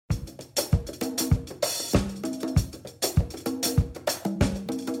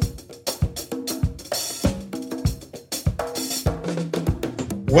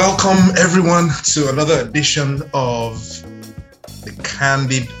Welcome everyone to another edition of the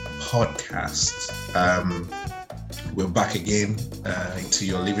Candid Podcast. We're back again into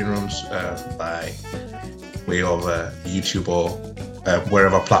your living rooms by way of YouTube or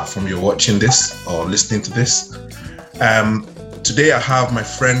wherever platform you're watching this or listening to this. Today I have my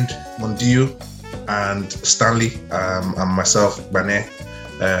friend Mondio and Stanley and myself, Bane.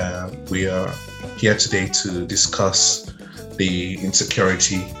 We are here today to discuss the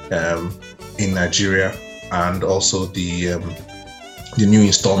insecurity in Nigeria and also the new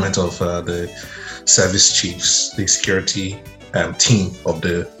installment of the service chiefs, the security team of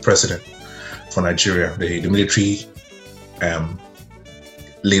the president for Nigeria, the military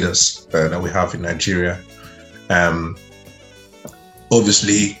leaders that we have in Nigeria.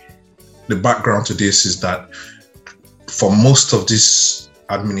 Obviously, the background to this is that for most of this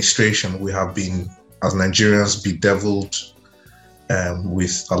administration, we have been, as Nigerians, bedeviled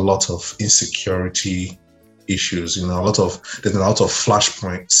with a lot of insecurity issues. There's a lot of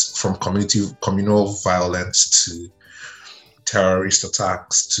flashpoints from communal violence to terrorist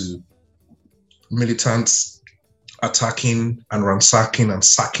attacks to militants attacking and ransacking and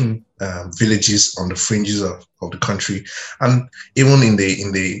sacking villages on the fringes of the country, and even in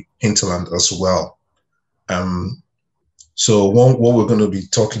the hinterland as well. So what we're going to be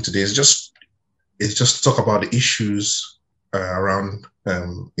talking today is just talk about the issues around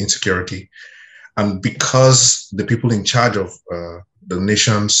insecurity. And because the people in charge of the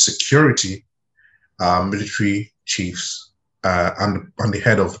nation's security are military chiefs and the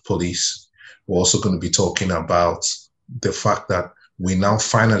head of the police, we're also going to be talking about the fact that we now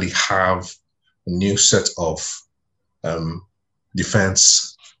finally have a new set of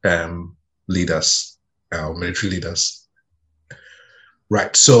defense leaders, military leaders.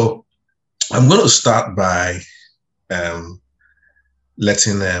 Right. So I'm going to start by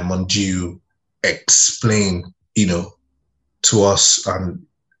letting Mondiu explain, to us, and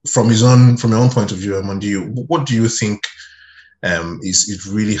from your own point of view, Mondiu, what do you think is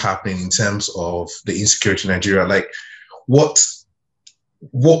really happening in terms of the insecurity in Nigeria? Like, what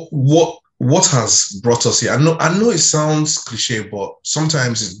has brought us here? I know it sounds cliche, but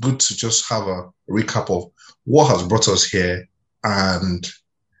sometimes it's good to just have a recap of what has brought us here and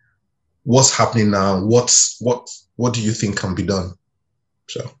what's happening now. What do you think can be done?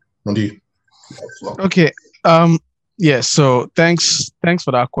 So, Mondiu. Okay. Yeah. So thanks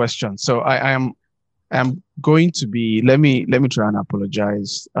for that question. So I'm going to be. Let me try and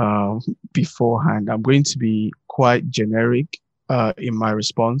apologize beforehand. I'm going to be quite generic in my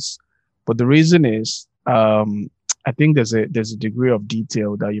response, but the reason is I think there's a degree of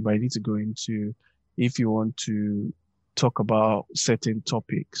detail that you might need to go into if you want to talk about certain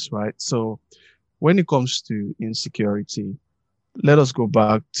topics, right? So when it comes to insecurity, let us go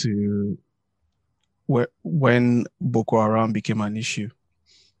back to when Boko Haram became an issue.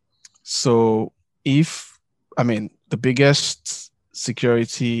 So the biggest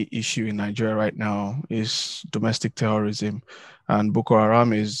security issue in Nigeria right now is domestic terrorism, and Boko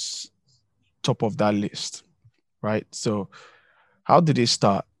Haram is top of that list, right? So how did it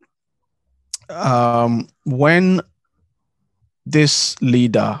start? When this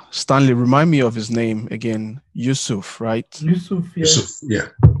leader, Stanley, remind me of his name again, Yusuf, right? Yusuf, yeah. Yusuf, yeah.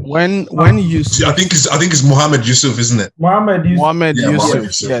 When Yusuf, I think it's Mohammed Yusuf, isn't it? Mohammed Yusuf. Mohammed Yeah, Yusuf, Mohammed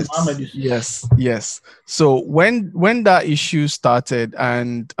Yusuf. yes, Mohammed Yusuf. yes. So when that issue started,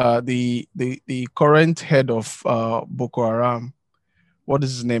 and the current head of Boko Haram, what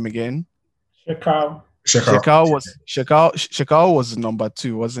is his name again? Shekau. Shekau was number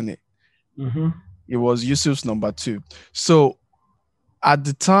 2, wasn't it? Mm-hmm. It was Yusuf's number 2. So at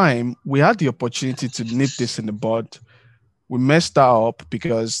the time, we had the opportunity to nip this in the bud. We messed that up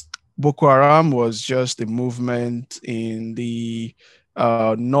because Boko Haram was just a movement in the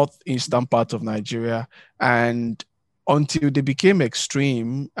northeastern part of Nigeria. And until they became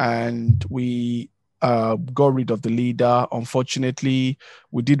extreme and we got rid of the leader, unfortunately,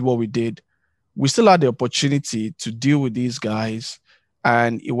 we did what we did. We still had the opportunity to deal with these guys,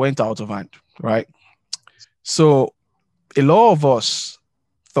 and it went out of hand, right? So a lot of us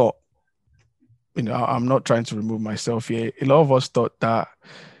thought, I'm not trying to remove myself here. A lot of us thought that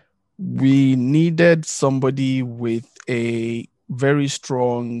we needed somebody with a very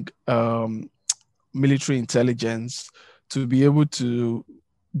strong military intelligence to be able to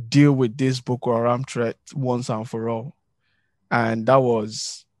deal with this Boko Haram threat once and for all. And that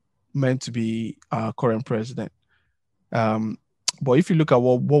was meant to be our current president. But if you look at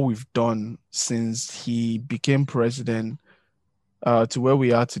what we've done since he became president to where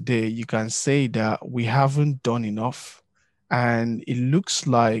we are today, you can say that we haven't done enough. And it looks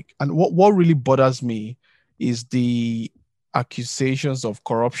like, and what really bothers me is the accusations of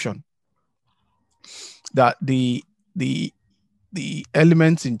corruption that the the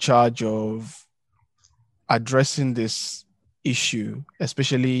elements in charge of addressing this issue,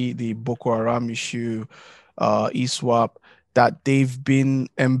 especially the Boko Haram issue, ISWAP, that they've been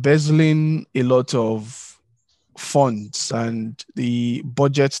embezzling a lot of funds and the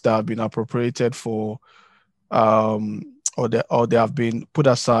budgets that have been appropriated for or they have been put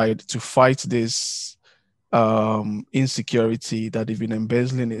aside to fight this insecurity that they've been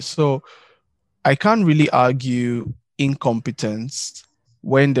embezzling it. So I can't really argue incompetence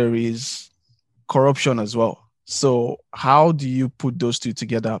when there is corruption as well. So how do you put those two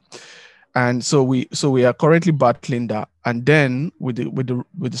together? And so we are currently battling that. And then with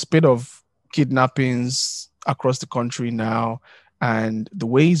the speed of kidnappings across the country now, and the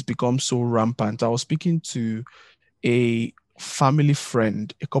way it's become so rampant. I was speaking to a family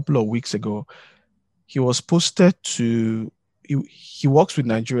friend a couple of weeks ago. He was posted to he works with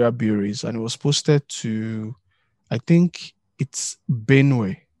Nigeria Breweries, and he was posted to, I think it's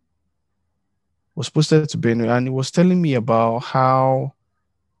Benue. Was posted to Benue, and he was telling me about how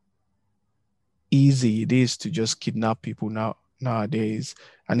easy it is to just kidnap people nowadays.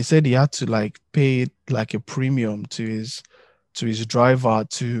 And he said he had to like pay like a premium to his driver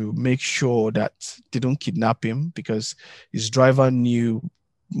to make sure that they don't kidnap him, because his driver knew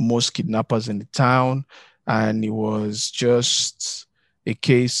most kidnappers in the town, and it was just a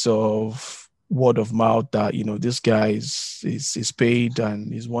case of word of mouth that, this guy is paid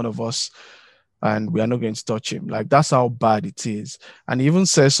and he's one of us, and we are not going to touch him. Like, that's how bad it is. And he even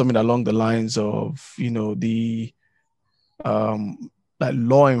says something along the lines of, the like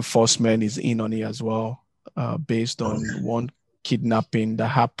law enforcement is in on it as well, based on one kidnapping that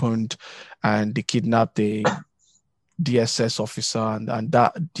happened, and they kidnapped a DSS officer, and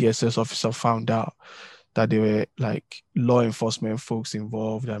that DSS officer found out that there were like law enforcement folks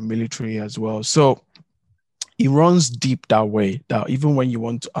involved and military as well. So it runs deep that way, that even when you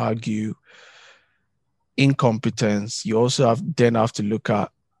want to argue incompetence, you also have to look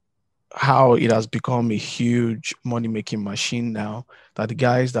at how it has become a huge money-making machine now, that the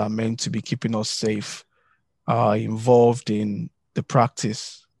guys that are meant to be keeping us safe are involved in the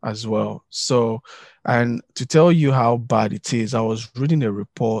practice as well. So, and to tell you how bad it is, I was reading a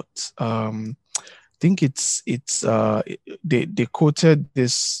report. I think they quoted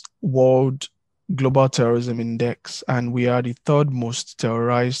this World Global Terrorism Index, and we are the third most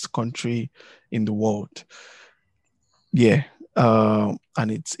terrorized country in the world. Yeah. And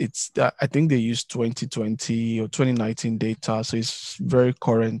it's I think they use 2020 or 2019 data, so it's very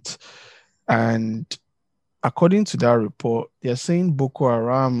current. And according to that report, they're saying Boko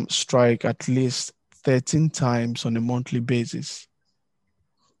Haram strike at least 13 times on a monthly basis.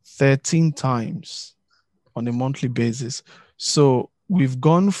 13 times on a monthly basis. So we've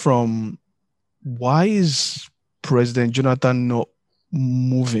gone from, why is President Jonathan not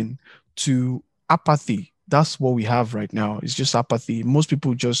moving, to apathy. That's what we have right now. It's just apathy. Most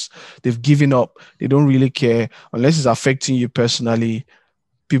people they've given up. They don't really care. Unless it's affecting you personally,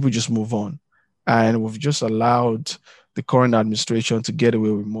 people just move on. And we've just allowed the current administration to get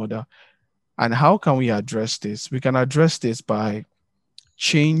away with murder. And how can we address this? We can address this by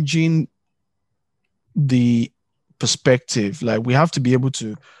changing the perspective. Like, we have to be able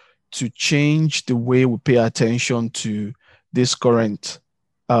to change the way we pay attention to this current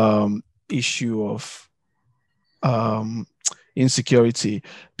issue of insecurity,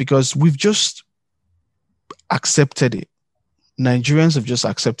 because we've just accepted it. Nigerians have just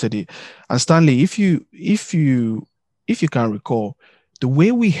accepted it. And Stanley, if you can recall, the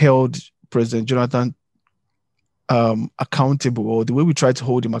way we held President Jonathan accountable, or the way we tried to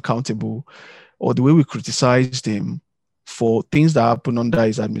hold him accountable, or the way we criticized him for things that happened under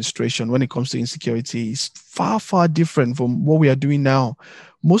his administration when it comes to insecurity, is far, far different from what we are doing now.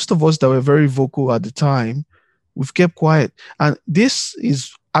 Most of us that were very vocal at the time, we've kept quiet. And this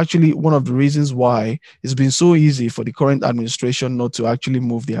is actually one of the reasons why it's been so easy for the current administration not to actually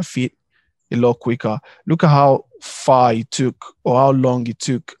move their feet a lot quicker. Look at how far it took, or how long it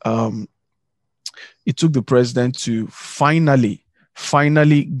took the president to finally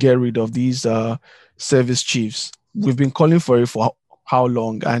get rid of these service chiefs. We've been calling for it for how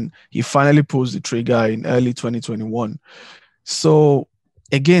long, and he finally pulls the trigger in early 2021. So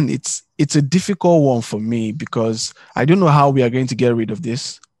again, it's a difficult one for me, because I don't know how we are going to get rid of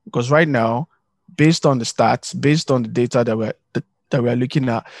this. Because right now, based on the stats, based on the data that we're looking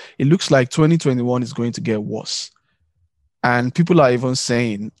at, it looks like 2021 is going to get worse. And people are even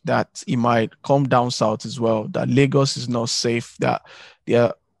saying that it might come down south as well, that Lagos is not safe, that they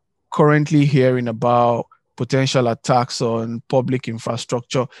are currently hearing about potential attacks on public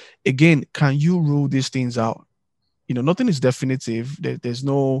infrastructure. Again, can you rule these things out? Nothing is definitive. There's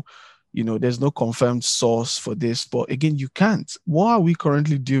no, there's no confirmed source for this. But again, you can't. What are we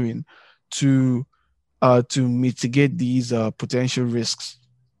currently doing to mitigate these potential risks?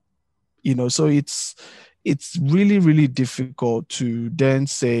 So it's really, really difficult to then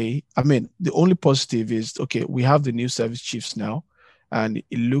say. I mean, the only positive is, okay, we have the new service chiefs now, and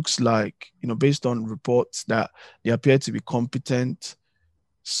it looks like, based on reports, that they appear to be competent.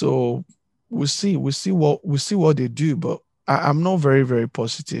 So we'll see what they do, but I'm not very, very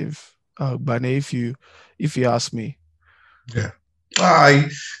positive, Bane, if you ask me. Yeah, I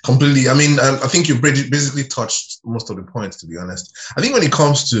completely. I mean, I think you basically touched most of the points. To be honest, I think when it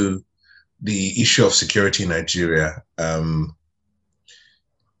comes to the issue of security in Nigeria, there's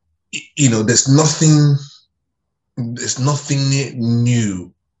nothing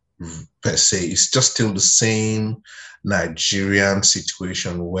new per se. It's just still the same Nigerian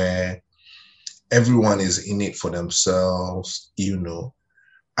situation where everyone is in it for themselves,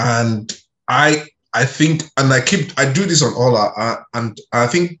 and I think, and I do this on all and I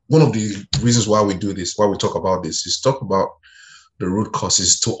think one of the reasons why we do this, why we talk about this, is talk about the root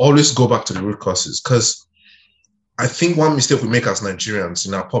causes, to always go back to the root causes. Because I think one mistake we make as Nigerians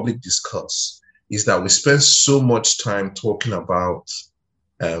in our public discourse is that we spend so much time talking about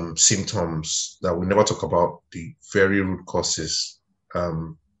symptoms that we never talk about the very root causes.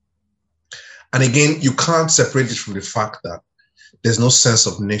 And again, you can't separate it from the fact that there's no sense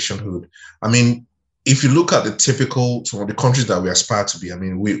of nationhood. I mean, if you look at some of the countries that we aspire to be, I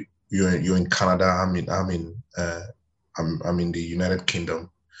mean, you're in Canada, I'm in the United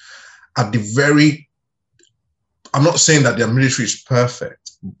Kingdom. I'm not saying that their military is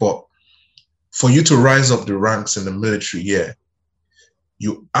perfect, but for you to rise up the ranks in the military,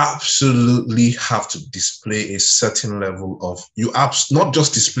 you absolutely have to display a certain level of, not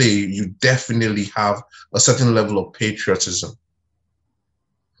just display, you definitely have a certain level of patriotism.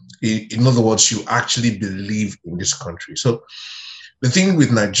 In other words, you actually believe in this country. So the thing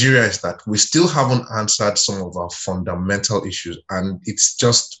with Nigeria is that we still haven't answered some of our fundamental issues, and it's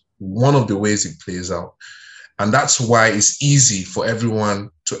just one of the ways it plays out. And that's why it's easy for everyone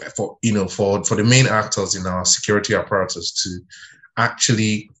for the main actors in our security apparatus to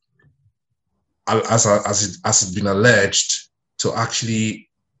actually, as it's been alleged, to actually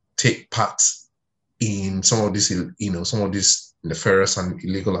take part in some of these nefarious and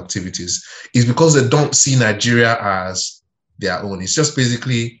illegal activities, is because they don't see Nigeria as their own. It's just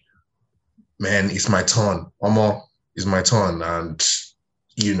basically, man, it's my turn. Omo, it's my turn, and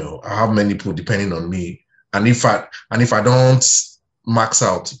I have many people depending on me. And if I don't max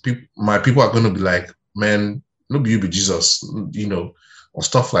out, my people are going to be like, man, no, you be Jesus, or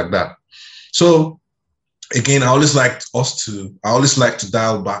stuff like that. So again, I always like to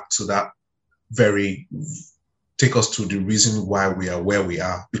dial back to that take us to the reason why we are where we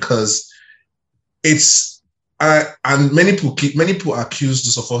are, because and many people accuse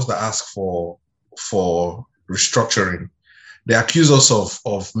those of us that ask for restructuring. They accuse us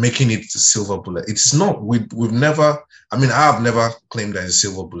of making it a silver bullet. It's not. We've never. I mean, I have never claimed that it's a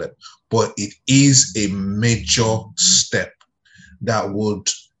silver bullet, but it is a major step that would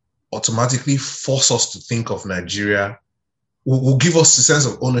automatically force us to think of Nigeria. Will give us a sense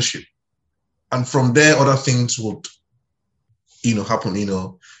of ownership, and from there, other things would, happen.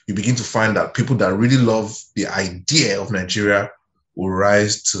 You begin to find that people that really love the idea of Nigeria will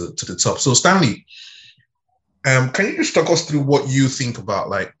rise to the top. So, Stanley, can you just talk us through what you think about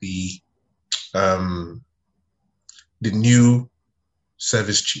like the new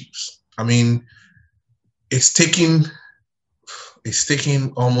service chiefs? I mean, it's taking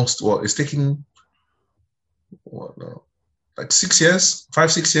almost like 6 years,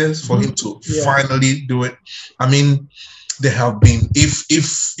 5-6 years for him to finally do it. I mean, there have been, if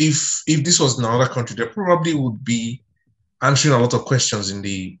this was in another country, there probably would be answering a lot of questions in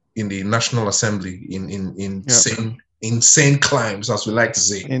the National Assembly, in insane climes, as we like to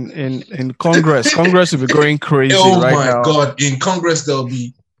say. In Congress, Congress will be going crazy right now. Oh my God! In Congress, there'll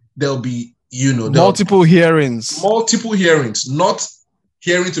be multiple hearings, not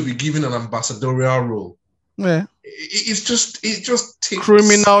hearing to be given an ambassadorial role. Yeah, it just takes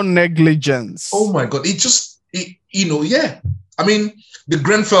criminal negligence. Oh my God! I mean, the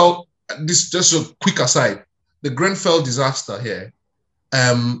Grenfell. This just a quick aside. The Grenfell disaster here.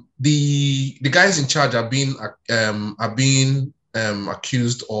 The guys in charge are being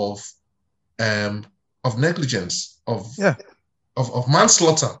accused of of negligence, Yeah, of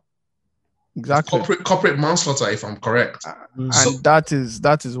manslaughter, exactly. corporate manslaughter, if I'm correct. So And that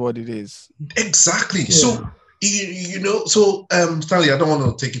is what it is. exactly. Yeah. So Stanley, I don't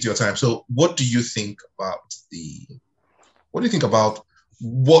want to take it to your time. So what do you think about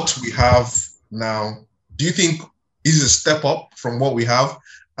what we have now? Do you think is a step up from what we have?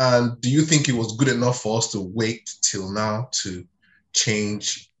 And do you think it was good enough for us to wait till now to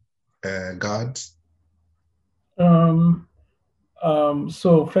change guards? So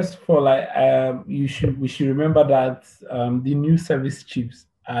first of all, we should remember that the new service chiefs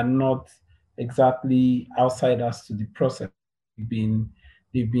are not exactly outsiders to the process.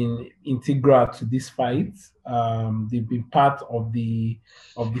 They've been integral to this fight. They've been part of the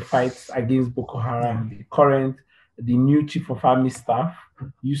fights against Boko Haram. The new chief of army staff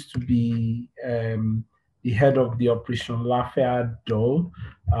used to be the head of the Operation Lafayette Dole.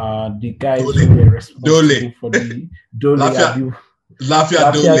 The guys Dole. who were responsible Dole. for the Dole Lafia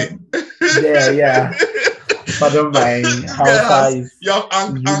Abi. Dole. There, yeah. Pardon my Hausa Yes, is you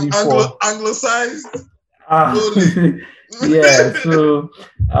have really poor. anglicized Ah, Dole. yeah.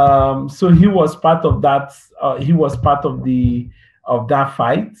 So he was part of that. He was part of that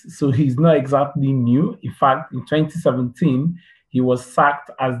fight. So he's not exactly new. In fact, in 2017, he was sacked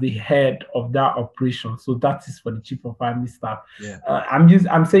as the head of that operation. So that is for the chief of army staff. Yeah.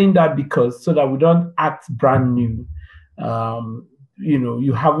 I'm saying that because so that we don't act brand new. Um,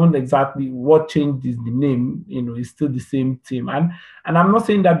 you haven't exactly what changed is the name. It's still the same team, and I'm not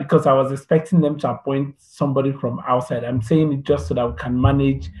saying that because I was expecting them to appoint somebody from outside. I'm saying it just so that we can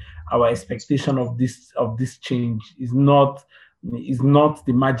manage our expectation of this change. Is not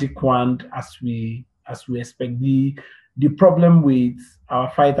the magic wand as we expect. The problem with our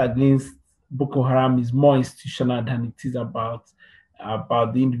fight against Boko Haram is more institutional than it is about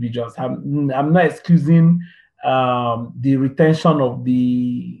the individuals. I'm not excusing the retention of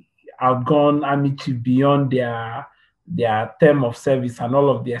the outgone army chief beyond their term of service and all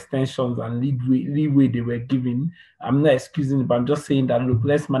of the extensions and leeway they were given. I'm not excusing it, but I'm just saying that look,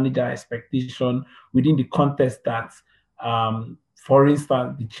 let's manage our expectation within the context that, for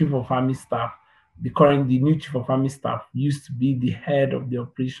instance, the new chief of army staff used to be the head of the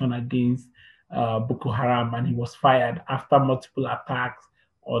operation against Boko Haram, and he was fired after multiple attacks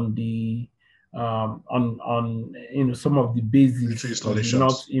on the on some of the bases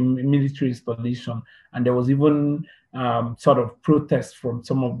in military installation, and there was even sort of protest from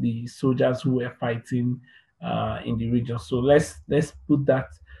some of the soldiers who were fighting in the region. So let's put that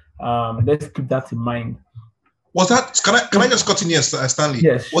let's keep that in mind. Was that? Can I just continue, Stanley?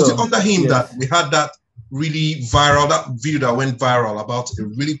 Yes, sure. Was it under him Yes. that we had that really viral, that video that went viral about a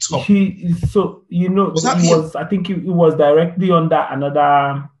really top? I think it was directly under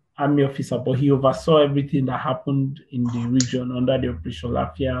another army officer, but he oversaw everything that happened in the region under the Operation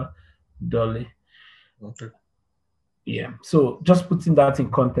Lafayette Dole. Okay. Yeah. So just putting that in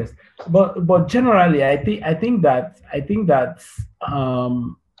context, but generally, I think that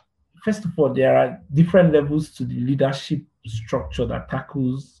first of all, there are different levels to the leadership structure that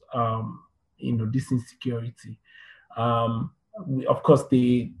tackles this insecurity. Of course,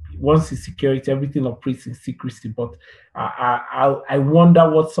 once it's security, everything operates in secrecy. But I wonder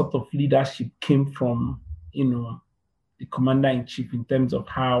what sort of leadership came from the commander in chief in terms of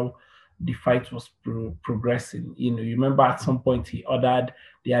how the fight was progressing. You remember at some point he ordered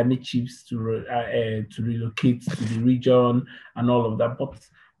the army chiefs to relocate to the region and all of that. But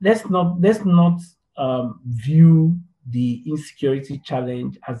let's not view the insecurity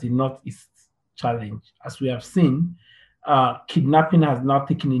challenge as a Northeast challenge. As we have seen, kidnapping has now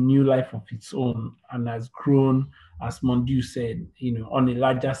taken a new life of its own and has grown, as Mondiu said, on a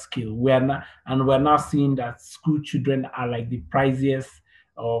larger scale. We're now seeing that school children are like the priciest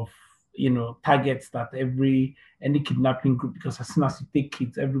of targets that any kidnapping group, because as soon as you take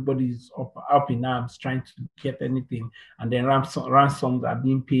kids, everybody's up in arms trying to get anything, and then ransoms are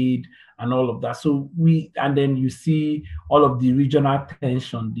being paid and all of that. And then you see all of the regional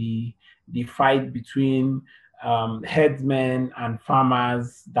tension, the fight between headsmen and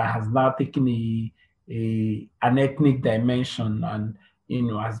farmers that has now taken an ethnic dimension and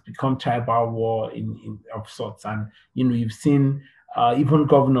has become tribal war of sorts. And you've seen even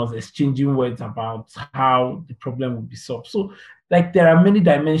governors exchanging words about how the problem will be solved. So, like, there are many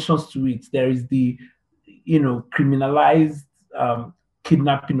dimensions to it. There is the, criminalized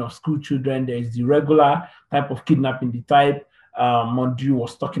kidnapping of school children. There is the regular type of kidnapping, the type Mondiu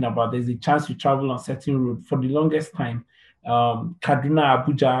was talking about. There's a chance you travel on certain road. For the longest time, Kaduna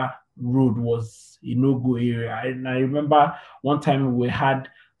Abuja road was a no-go area. And I remember one time we had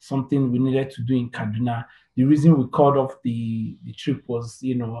something we needed to do in Kaduna. The reason we called off the trip was,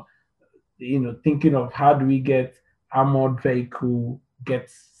 thinking of how do we get armored vehicle,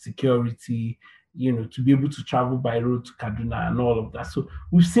 get security, to be able to travel by road to Kaduna and all of that. So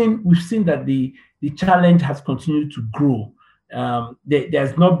we've seen that the challenge has continued to grow.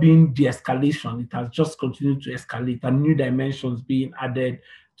 There's not been de-escalation; it has just continued to escalate, and new dimensions being added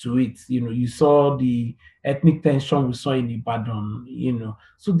to it. You saw the ethnic tension we saw in Ibadan.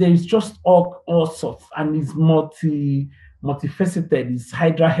 So there is just all sorts, and it's multifaceted. It's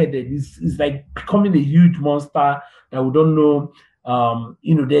hydra-headed. It's like becoming a huge monster that we don't know.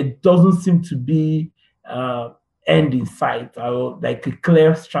 There doesn't seem to be end in sight or like a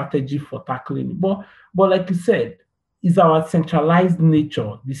clear strategy for tackling it. But like you said, is our centralized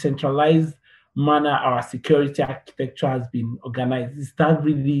nature, the centralized manner our security architecture has been organized. Is that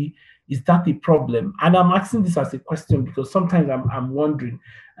a problem? And I'm asking this as a question because sometimes I'm wondering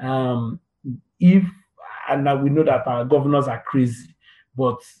if, and we know that our governors are crazy,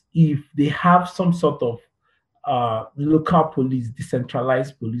 but if they have some sort of local police,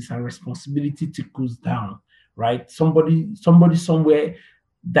 decentralized police, and responsibility trickles down, right? Somebody somewhere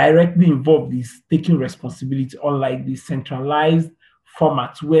directly involved is taking responsibility, unlike the centralized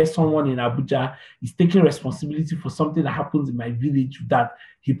format where someone in Abuja is taking responsibility for something that happens in my village that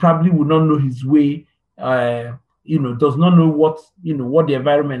he probably would not know his way, does not know what the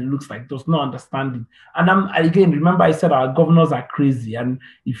environment looks like, does not understand it. And again, remember I said our governors are crazy, and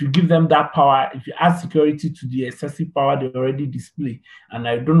if you give them that power, if you add security to the excessive power they already display, and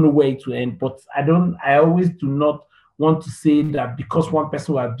I don't know where it will end, but I always do not want to say that because one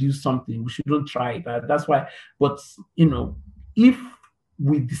person will abuse something, we shouldn't try it. That's why, but if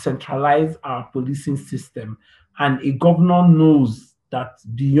we decentralize our policing system and a governor knows that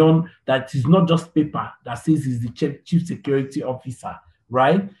beyond that is not just paper that says he's the chief security officer,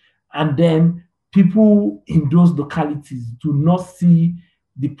 right? And then people in those localities do not see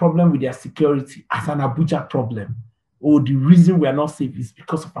the problem with their security as an Abuja problem, or the reason we are not safe is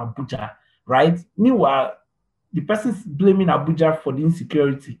because of Abuja, right? Meanwhile, the person blaming Abuja for the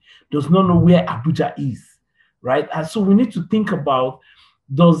insecurity does not know where Abuja is, right? And so we need to think about,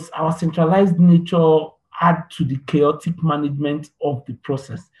 does our centralized nature add to the chaotic management of the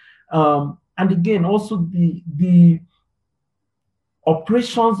process? And again, also the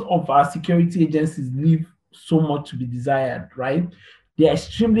operations of our security agencies leave so much to be desired, right? They are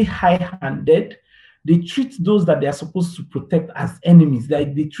extremely high-handed. They treat those that they are supposed to protect as enemies.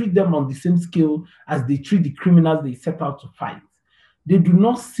 Like they treat them on the same scale as they treat the criminals they set out to fight. They do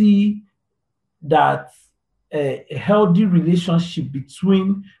not see that a healthy relationship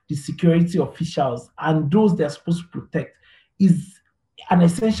between the security officials and those they're supposed to protect is an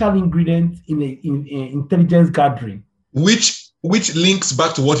essential ingredient in intelligence gathering. Which links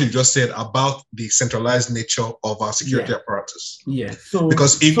back to what you just said about the centralized nature of our security apparatus. Yeah. So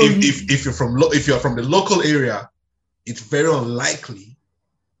because if you're from the local area, it's very unlikely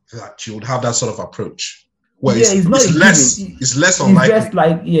that you would have that sort of approach. Well, it's less unlikely. It's less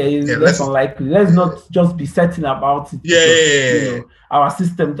unlikely. Let's not just be certain about it. Because, our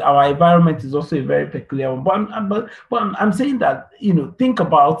system, our environment is also a very peculiar one. But I'm saying that, think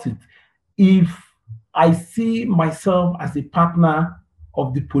about it. If I see myself as a partner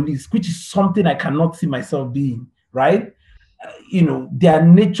of the police, which is something I cannot see myself being, right? Their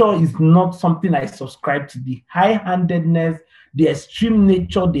nature is not something I subscribe to. The high-handedness, the extreme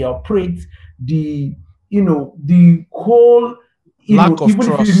nature they operate, the whole lack of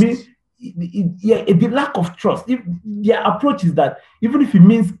trust. The lack of trust. If their approach is that even if it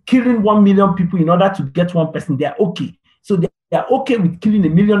means killing 1 million people in order to get one person, they are okay. So they are okay with killing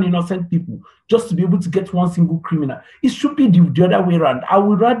 1 million innocent people just to be able to get one single criminal. It should be the other way around. I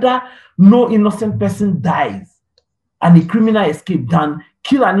would rather no innocent person dies and a criminal escape than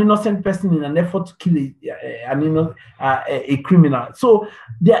kill an innocent person in an effort to kill a criminal. So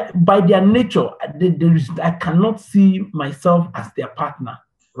by their nature, I cannot see myself as their partner,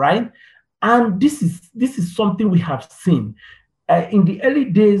 right? And this is something we have seen in the early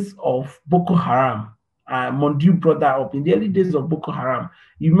days of Boko Haram. Mondiu brought that up. In the early days of Boko Haram,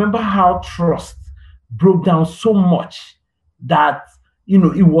 you remember how trust broke down so much that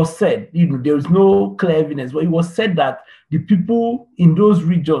it was said, there is no clear evidence, but it was said that the people in those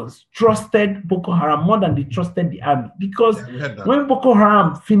regions trusted Boko Haram more than they trusted the army. Because when Boko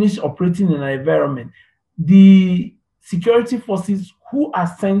Haram finished operating in an environment, the security forces who are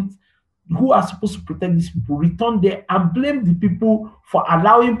supposed to protect these people return there and blame the people for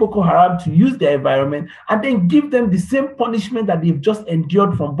allowing Boko Haram to use their environment and then give them the same punishment that they've just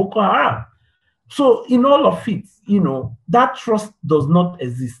endured from Boko Haram. So in all of it, that trust does not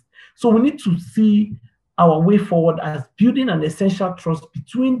exist. So we need to see our way forward as building an essential trust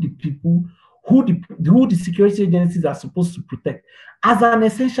between the people who the security agencies are supposed to protect as an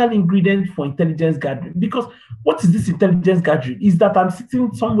essential ingredient for intelligence gathering. Because what is this intelligence gathering? Is that I'm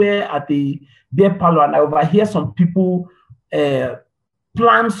sitting somewhere at a beer parlor and I overhear some people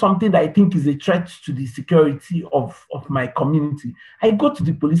plan something that I think is a threat to the security of my community. I go to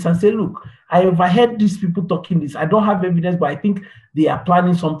the police and say, look, I overheard these people talking this. I don't have evidence, but I think they are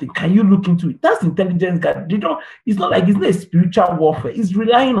planning something. Can you look into it? That's intelligence gathering. It's not a spiritual warfare. It's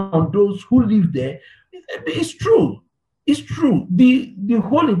relying on those who live there. It's true. It's true. The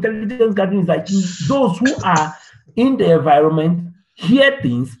whole intelligence gathering is like those who are in the environment, hear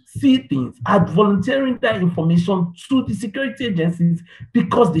things, see things, are volunteering that information to the security agencies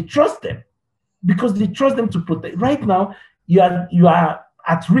because they trust them, to protect. Right now, you are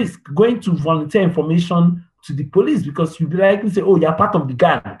at risk going to volunteer information to the police because you'll be likely to say, oh, you're part of the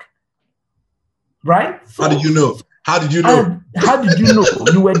gang. Right? So, how did you know? How did you know?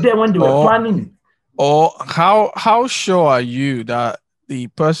 You were there when they were planning it. Or how sure are you that the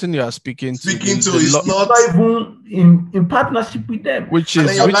person you are speaking to is not even in partnership with them, which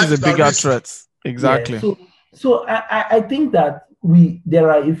is a bigger threat? Exactly. Yeah, so I think that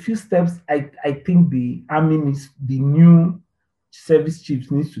there are a few steps I think the new service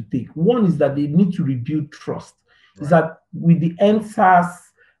chiefs needs to take. One is that they need to rebuild trust. Right. Is that with the NSAS,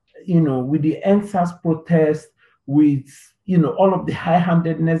 with the NSAS protest, with all of the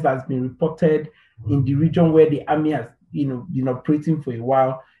high-handedness that's been reported in the region where the army has been operating for a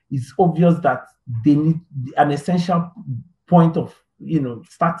while, it's obvious that they need an essential point of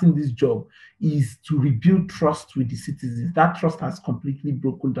starting this job is to rebuild trust with the citizens. That trust has completely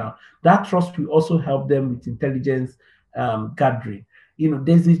broken down. That trust will also help them with intelligence gathering.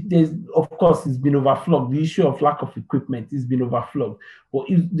 There's of course it's been overflowed. The issue of lack of equipment has been overflowed, but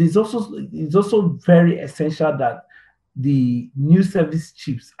it's also very essential that the new service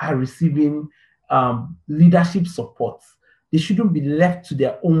chiefs are receiving leadership support. They shouldn't be left to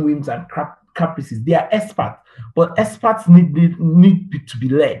their own whims and caprices. They are experts, but experts need to be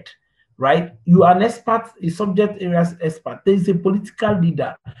led, right? You are an expert, a subject area expert. There is a political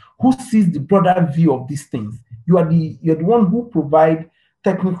leader who sees the broader view of these things. You're the one who provide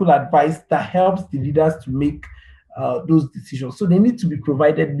technical advice that helps the leaders to make those decisions. So they need to be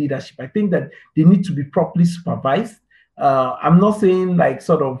provided leadership. I think that they need to be properly supervised. I'm not saying like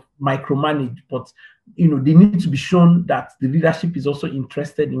sort of micromanage, but they need to be shown that the leadership is also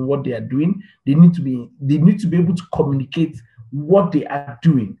interested in what they are doing. They need to be able to communicate what they are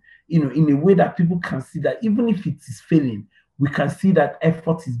doing, in a way that people can see that even if it is failing, we can see that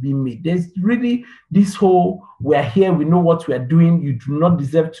effort is being made. There's really this whole, we're here, we know what we are doing, you do not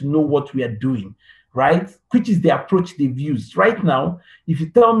deserve to know what we are doing, right? Which is the approach they've used. Right now, if you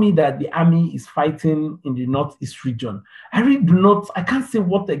tell me that the army is fighting in the Northeast region, I can't say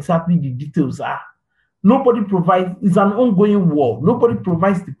what exactly the details are. Nobody provides, it's an ongoing war. Nobody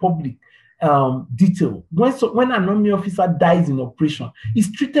provides the public detail. When an army officer dies in operation,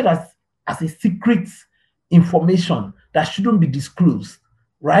 it's treated as a secret information that shouldn't be disclosed,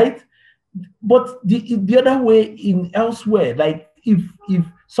 right? But the other way elsewhere, like if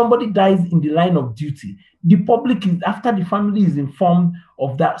somebody dies in the line of duty, the public is, after the family is informed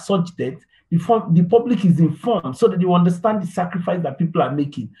of that such death, the public is informed so that they understand the sacrifice that people are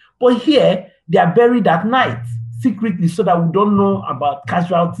making. But here, they are buried at night secretly so that we don't know about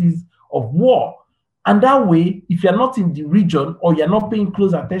casualties of war. And that way, if you're not in the region or you're not paying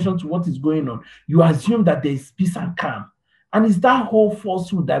close attention to what is going on, you assume that there is peace and calm. And it's that whole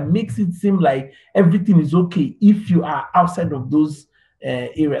falsehood that makes it seem like everything is okay if you are outside of those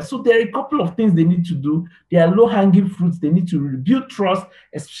areas. So there are a couple of things they need to do. There are low-hanging fruits. They need to rebuild trust,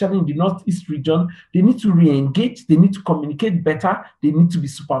 especially in the Northeast region. They need to re-engage. They need to communicate better. They need to be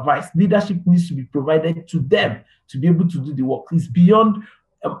supervised. Leadership needs to be provided to them to be able to do the work. It's beyond,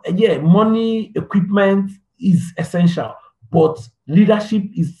 money, equipment is essential, but leadership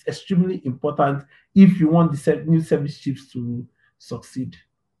is extremely important if you want the new service chiefs to succeed.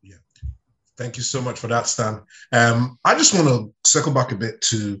 Yeah. Thank you so much for that, Stan. I just want to circle back a bit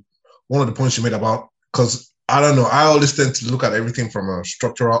to one of the points you made about, because I don't know, I always tend to look at everything from a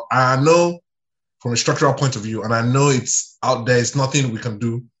structural point of view, and I know it's out there, it's nothing we can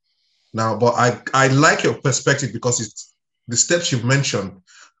do now, but I like your perspective because it's the steps you've mentioned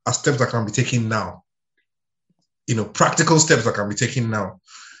are steps that can be taken now, practical steps that can be taken now.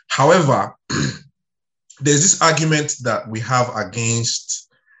 However, there's this argument that we have against,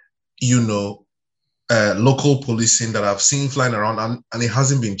 local policing that I've seen flying around, and it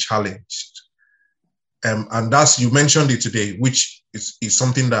hasn't been challenged. And that's, you mentioned it today, which is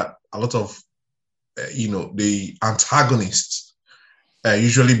something that a lot of the antagonists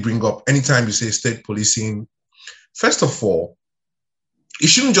usually bring up anytime you say state policing. First of all, it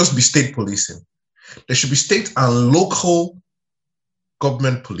shouldn't just be state policing. There should be state and local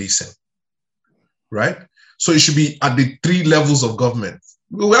government policing, right? So it should be at the 3 levels of government.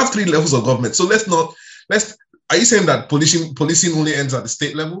 We have 3 levels of government. So are you saying that policing only ends at the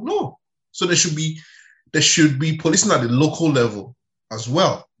state level? No. So there should be policing at the local level as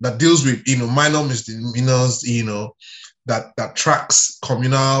well, that deals with, minor misdemeanors, that tracks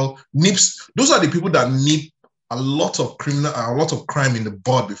communal nips. Those are the people that nip a lot of crime in the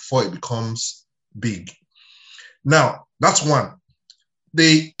bud before it becomes big. Now, that's one.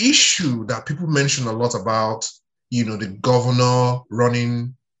 The issue that people mention a lot about, the governor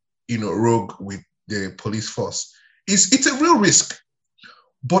running, rogue with the police force, it's a real risk,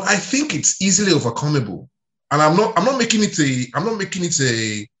 but I think it's easily overcomable. And I'm not taking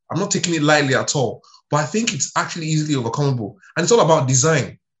it lightly at all, but I think it's actually easily overcomable. And it's all about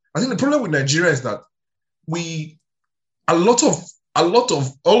design. I think the problem with Nigeria is that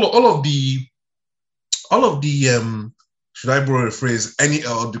all of the should I borrow the phrase,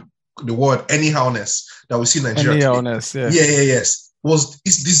 the word anyhowness that we see in Nigeria anyhowness, today, yes, was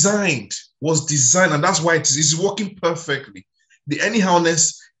designed, and that's why it's working perfectly. The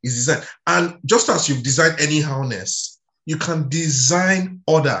anyhowness is designed, and just as you've designed anyhowness, you can design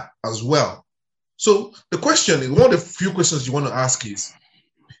order as well. So the question, one of the few questions you want to ask is,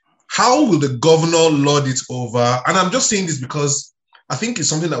 how will the governor lord it over? And I'm just saying this because I think it's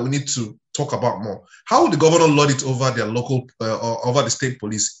something that we need to talk about more. How will the governor lord it over their local, over the state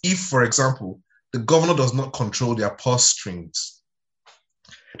police if, for example, the governor does not control their purse strings?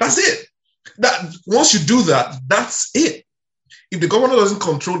 That's it. That once you do that, that's it. If the governor doesn't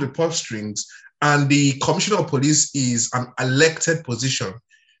control the purse strings and the commissioner of police is an elected position,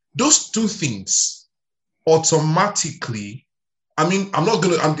 those two things automatically,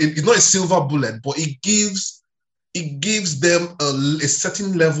 it's not a silver bullet, but it gives them a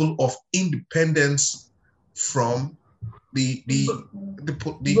certain level of independence from the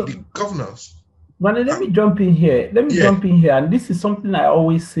governors. Manny, let me jump in here. And this is something I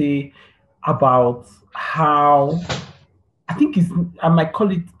always say about how I think I might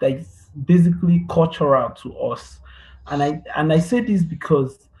call it that it's basically cultural to us. And I say this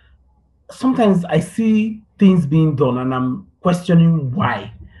because sometimes I see things being done and I'm questioning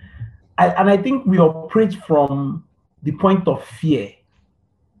why. And I think we operate from the point of fear,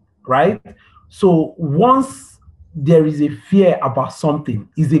 right? So once there is a fear about something,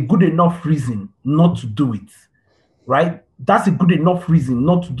 is a good enough reason not to do it, right? That's a good enough reason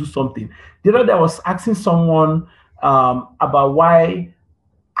not to do something. The other day I was asking someone about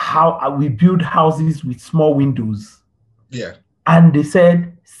how we build houses with small windows. Yeah. And they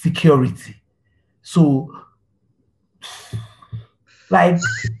said security. So, like,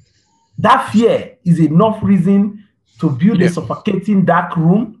 that fear is enough reason to build a suffocating dark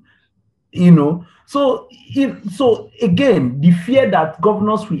room, So again, the fear that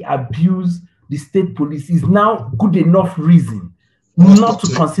governors will abuse the state police is now good enough reason not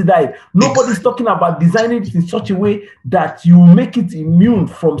to consider it. Nobody's talking about designing it in such a way that you make it immune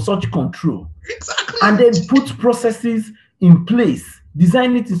from such control. Exactly. And then put processes in place,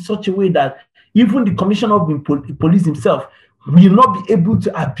 design it in such a way that even the commissioner of police himself will not be able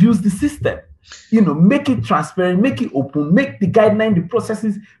to abuse the system. Make it transparent, make it open, make the guideline, the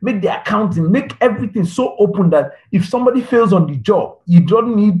processes, make the accounting, make everything so open that if somebody fails on the job, you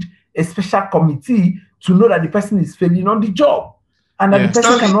don't need a special committee to know that the person is failing on the job. And that the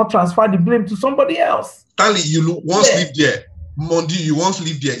person cannot transfer the blame to somebody else. Stanley, you once lived there. Mondi, you once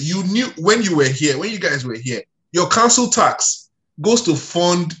lived there. You knew when you guys were here, your council tax goes to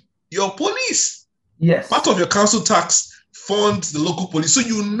fund your police. Yes. Part of your council tax funds the local police. So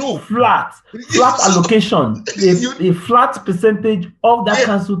flat allocation. A flat percentage of that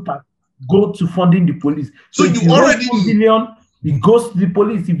council tax go to funding the police. So if you already $1 billion, it goes to the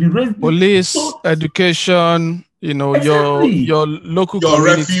police. If you raise police, education, exactly. your local your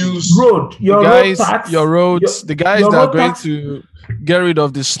community, refuse, road, road tax, your roads, the guys that are going to get rid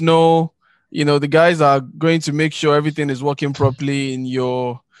of the snow, the guys are going to make sure everything is working properly in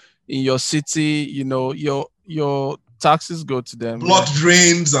your city, your taxes go to them. Blood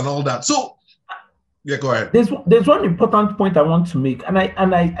drains and all that. So go ahead. There's one important point I want to make, and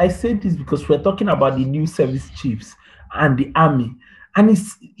I say this because we're talking about the new service chiefs and the army. And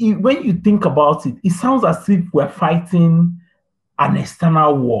when you think about it, it sounds as if we're fighting an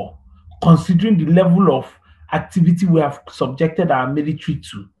external war, considering the level of activity we have subjected our military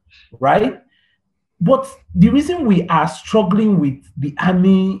to, right? But the reason we are struggling with the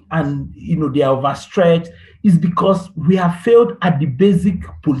army and they are overstretched is because we have failed at the basic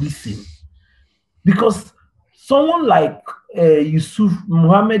policing. Because someone like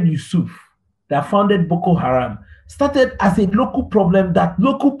Mohammed Yusuf, that founded Boko Haram, started as a local problem that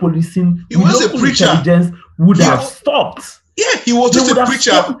local policing, he was local a preacher. Intelligence would have stopped. Yeah, he was just a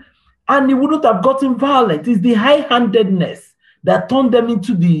preacher. And he wouldn't have gotten violent. It's the high-handedness that turned them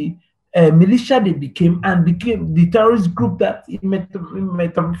into the militia they became the terrorist group that it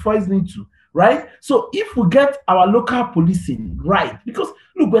metamorphosed into, right? So if we get our local policing right, because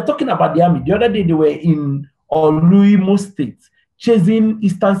look, we're talking about the army. The other day they were in Oluimo State chasing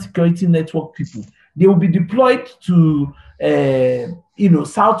Eastern Security Network people. They will be deployed to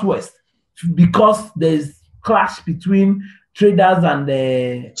Southwest because there's clash between traders and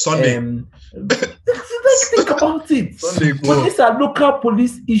Sunday. Think about it. Sunday, but these are local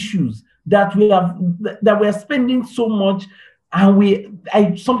police issues that we are spending so much,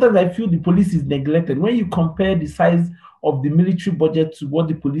 and sometimes I feel the police is neglected. When you compare the size of the military budget to what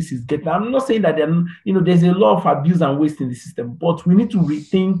the police is getting, I'm not saying that there's a lot of abuse and waste in the system, but we need to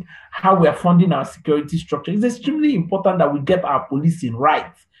rethink how we are funding our security structure. It's extremely important that we get our policing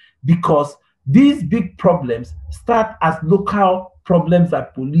right, because these big problems start as local problems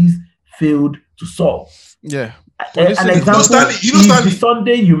that police failed to solve. Yeah. An example Stanley, is the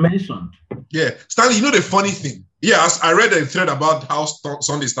Sunday you mentioned. Yeah. Stanley, the funny thing. Yes, I read a thread about how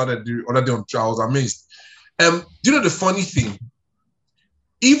Sunday started the other day on Twitter. I was amazed. The funny thing?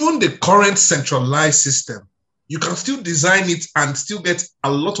 Even the current centralized system, you can still design it and still get a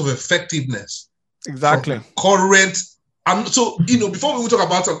lot of effectiveness. Exactly. Current. And so, before we talk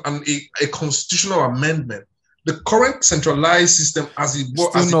about a constitutional amendment, the current centralized system as it was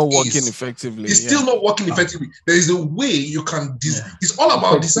still not working effectively. It's still not working effectively. There is a way you can it's all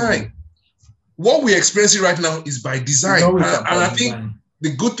about design. What we're experiencing right now is by design. And I think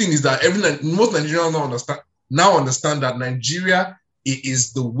the good thing is that most Nigerians now understand that Nigeria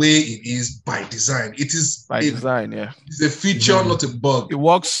is the way it is by design. It is by design, yeah. It's a feature, not a bug. It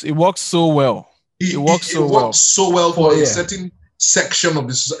works so well. It works so well for a certain section of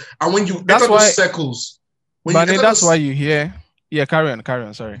the society. And when you enter those circles, that's why you hear. Yeah, carry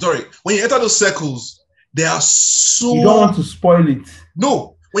on. Sorry. When you enter those circles, they are so. You don't want to spoil it.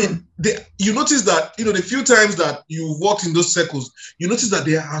 No. You notice that, the few times that you walked in those circles, you notice that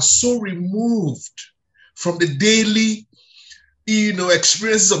they are so removed from the daily,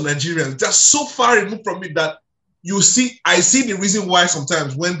 experiences of Nigerians. They're so far removed from it that I see the reason why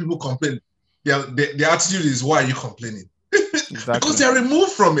sometimes when people complain, their attitude is, why are you complaining? Exactly. Because they're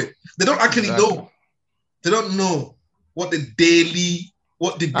removed from it. They don't actually know. They don't know what the daily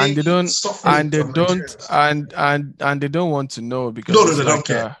and they don't want to know, because they don't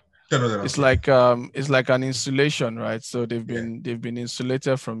care. It's like an insulation, right? So they've been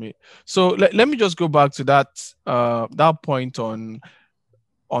insulated from it. So let me just go back to that point on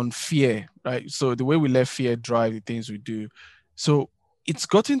fear, right? So the way we let fear drive the things we do. So it's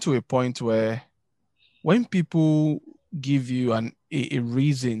gotten to a point where when people give you a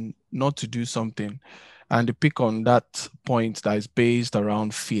reason not to do something, and they pick on that point that is based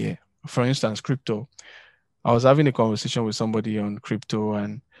around fear. For instance, crypto. I was having a conversation with somebody on crypto,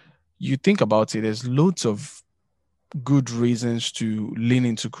 and you think about it, there's loads of good reasons to lean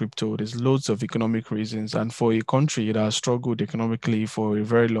into crypto. There's loads of economic reasons. And for a country that has struggled economically for a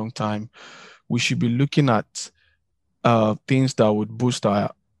very long time, we should be looking at things that would boost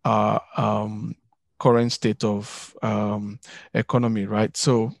our current state of economy, right?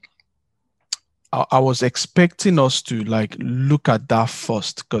 So I was expecting us to look at that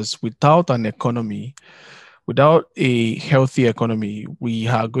first, because without an economy, without a healthy economy, we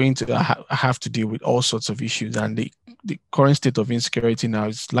are going to have to deal with all sorts of issues. And the current state of insecurity now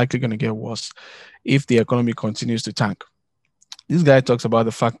is likely going to get worse if the economy continues to tank. This guy talks about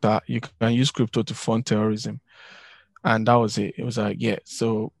the fact that you can use crypto to fund terrorism. And that was it. It was like, yeah,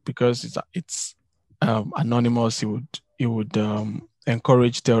 so because it's anonymous, it would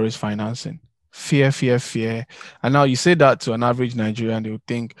encourage terrorist financing. Fear. And now you say that to an average Nigerian, they would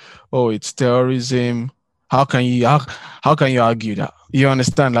think, oh, it's terrorism. How can you argue that? You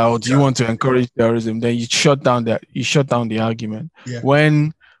understand? Do you want to encourage terrorism? Then you shut down the argument. Yeah.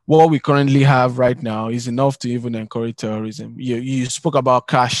 When what we currently have right now is enough to even encourage terrorism. You spoke about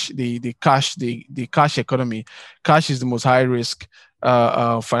cash, the cash economy. Cash is the most high risk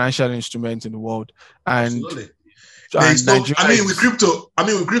financial instrument in the world. And absolutely. With crypto,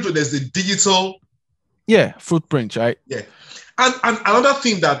 there's the digital footprint, right? Yeah. And another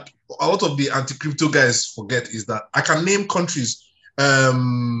thing that a lot of the anti-crypto guys forget is that I can name countries.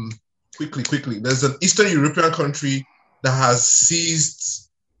 quickly. There's an Eastern European country that has seized,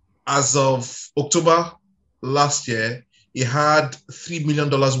 as of October last year, it had $3 million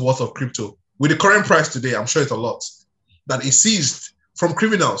worth of crypto. With the current price today, I'm sure it's a lot, that it seized from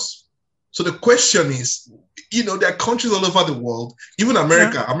criminals. So the question is, there are countries all over the world, even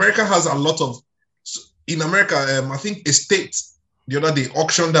America. Yeah. America has a lot of, in America, I think a state the other day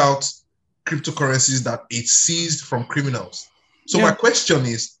auctioned out cryptocurrencies that it seized from criminals. So my question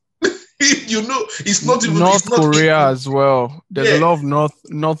is, it's not even North Korea as well. There's a lot of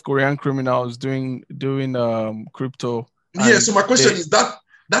North Korean criminals doing crypto. Yeah. So my question is that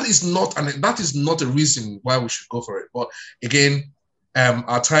is not a reason why we should go for it. But again,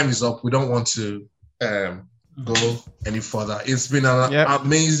 our time is up. We don't want to go any further. It's been an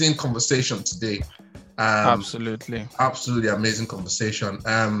amazing conversation today. Absolutely amazing conversation.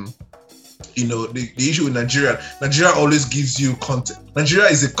 The issue with Nigeria always gives you content. Nigeria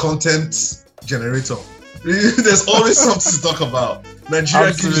is a content generator. There's always something to talk about.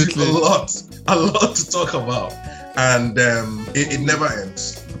 Nigeria gives you a lot to talk about, and it never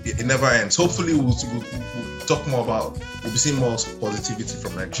ends. It never ends. Hopefully, we'll talk more about. We'll be seeing more positivity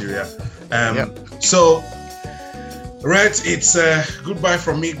from Nigeria. So, right, it's goodbye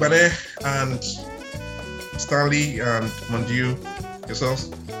from me, Bane, and Stanley and Mandiu. Yourselves.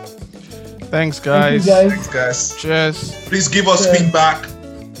 Thanks, guys. Thanks, guys. Cheers. Please give us feedback.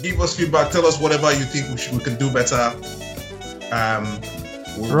 Tell us whatever you think we can do better.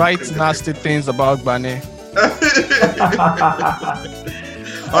 Write nasty things about Bane.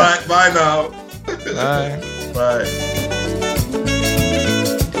 All right. Bye now. Bye. Bye.